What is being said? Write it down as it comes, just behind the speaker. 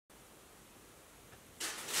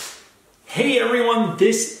Hey everyone,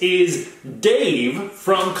 this is Dave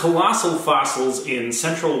from Colossal Fossils in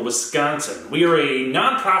central Wisconsin. We are a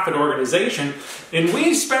nonprofit organization and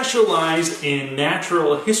we specialize in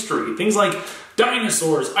natural history. Things like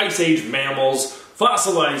dinosaurs, ice age mammals,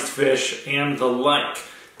 fossilized fish, and the like.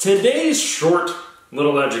 Today's short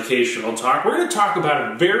little educational talk, we're going to talk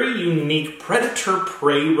about a very unique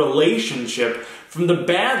predator-prey relationship from the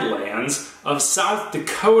Badlands of South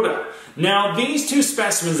Dakota. Now, these two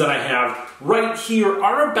specimens that I have right here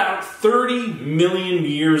are about 30 million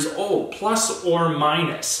years old, plus or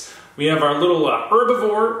minus. We have our little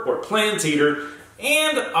herbivore or plant eater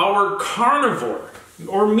and our carnivore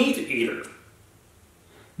or meat eater.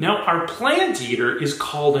 Now, our plant eater is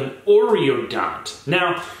called an Oreodont.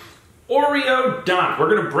 Now, Oreodont, we're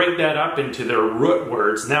going to break that up into their root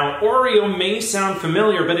words. Now, Oreo may sound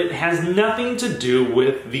familiar, but it has nothing to do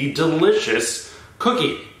with the delicious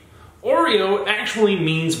cookie. Oreo actually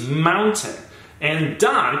means mountain, and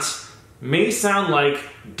dont may sound like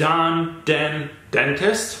dentist.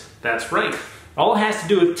 That's right. All has to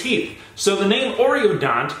do with teeth. So the name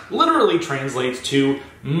Oreodont literally translates to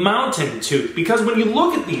mountain tooth, because when you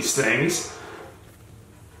look at these things,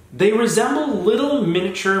 they resemble little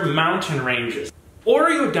miniature mountain ranges.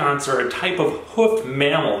 Oreodonts are a type of hoofed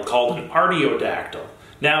mammal called an artiodactyl.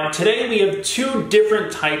 Now, today we have two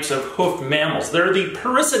different types of hoofed mammals. They're the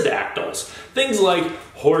perissodactyls, things like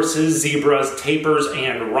horses, zebras, tapirs,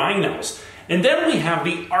 and rhinos. And then we have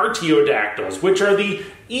the artiodactyls, which are the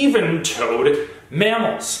even-toed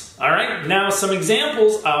mammals. All right, now some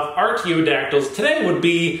examples of artiodactyls today would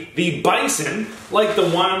be the bison, like the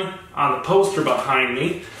one on the poster behind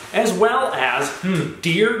me, as well as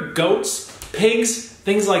deer, goats, pigs,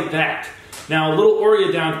 things like that. Now, little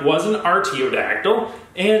Oreodont was an artiodactyl,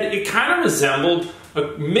 and it kind of resembled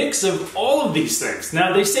a mix of all of these things.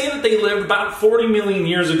 Now, they say that they lived about 40 million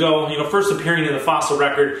years ago, first appearing in the fossil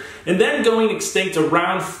record, and then going extinct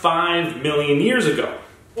around 5 million years ago.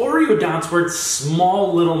 Oreodonts were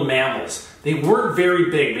small little mammals. They weren't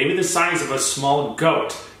very big, maybe the size of a small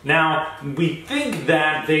goat. Now, we think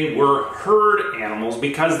that they were herd animals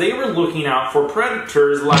because they were looking out for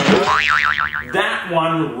predators like that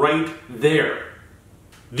one right there.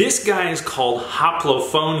 This guy is called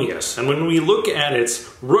Hoplophoneus, and when we look at its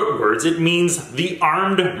root words, it means the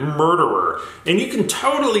armed murderer. And you can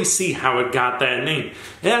totally see how it got that name.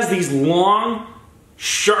 It has these long,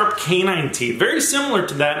 sharp canine teeth, very similar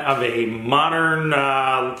to that of a modern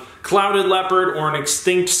clouded leopard or an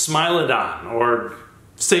extinct smilodon or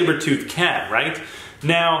saber-toothed cat, right?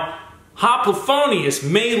 Now, Hoplophoneus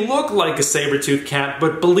may look like a saber-toothed cat,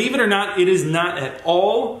 but believe it or not, it is not at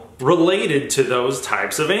all related to those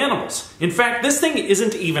types of animals. In fact, this thing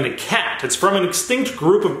isn't even a cat. It's from an extinct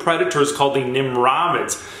group of predators called the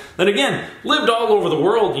nimravids that, again, lived all over the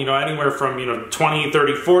world, anywhere from, 20,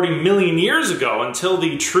 30, 40 million years ago until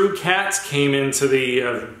the true cats came into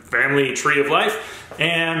the family tree of life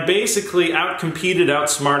and basically outcompeted,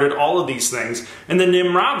 outsmarted all of these things, and the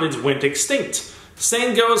nimravids went extinct.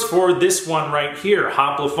 Same goes for this one right here,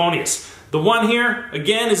 Hoplophoneus. The one here,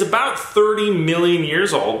 again, is about 30 million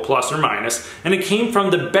years old, plus or minus, and it came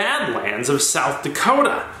from the Badlands of South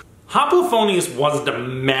Dakota. Hoplophoneus wasn't a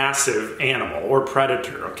massive animal or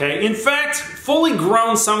predator, okay? In fact, fully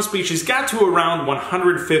grown, some species got to around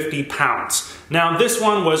 150 pounds. Now, this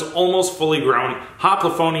one was almost fully grown,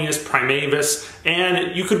 Hoplophoneus primavis,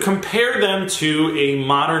 and you could compare them to a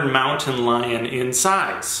modern mountain lion in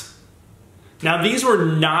size. Now, these were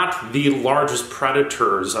not the largest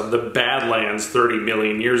predators of the Badlands 30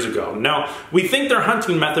 million years ago. No, we think their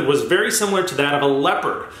hunting method was very similar to that of a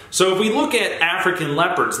leopard. So if we look at African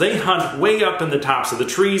leopards, they hunt way up in the tops of the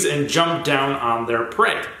trees and jump down on their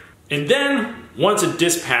prey. And then, once it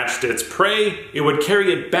dispatched its prey, it would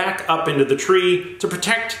carry it back up into the tree to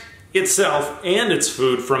protect itself and its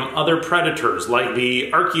food from other predators like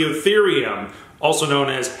the Archaeotherium, also known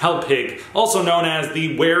as hell pig, also known as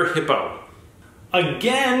the were-hippo.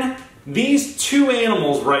 Again, these two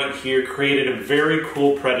animals right here created a very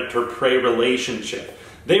cool predator-prey relationship.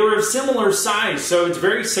 They were of similar size, so it's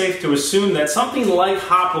very safe to assume that something like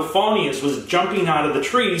Hoplophoneus was jumping out of the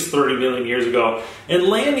trees 30 million years ago and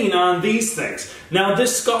landing on these things. Now,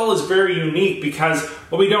 this skull is very unique because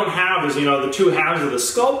what we don't have is, the two halves of the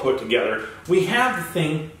skull put together. We have the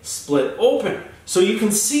thing split open. So you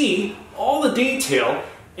can see all the detail.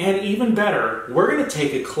 And even better, we're going to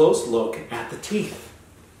take a close look at the teeth.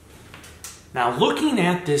 Now, looking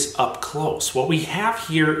at this up close, what we have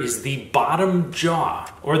here is the bottom jaw,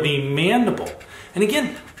 or the mandible. And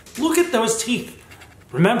again, look at those teeth.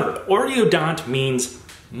 Remember, Oreodont means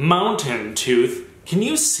mountain tooth. Can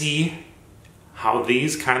you see how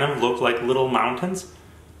these kind of look like little mountains?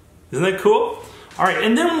 Isn't that cool? All right,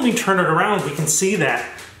 and then when we turn it around, we can see that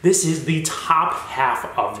this is the top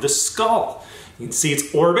half of the skull. You can see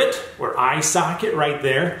its orbit or eye socket right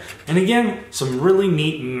there. And again, some really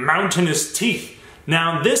neat mountainous teeth.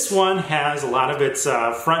 Now this one has a lot of its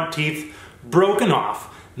front teeth broken off.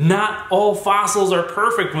 Not all fossils are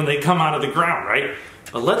perfect when they come out of the ground, right?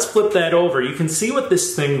 But let's flip that over. You can see what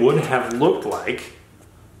this thing would have looked like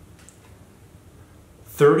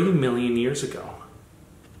 30 million years ago.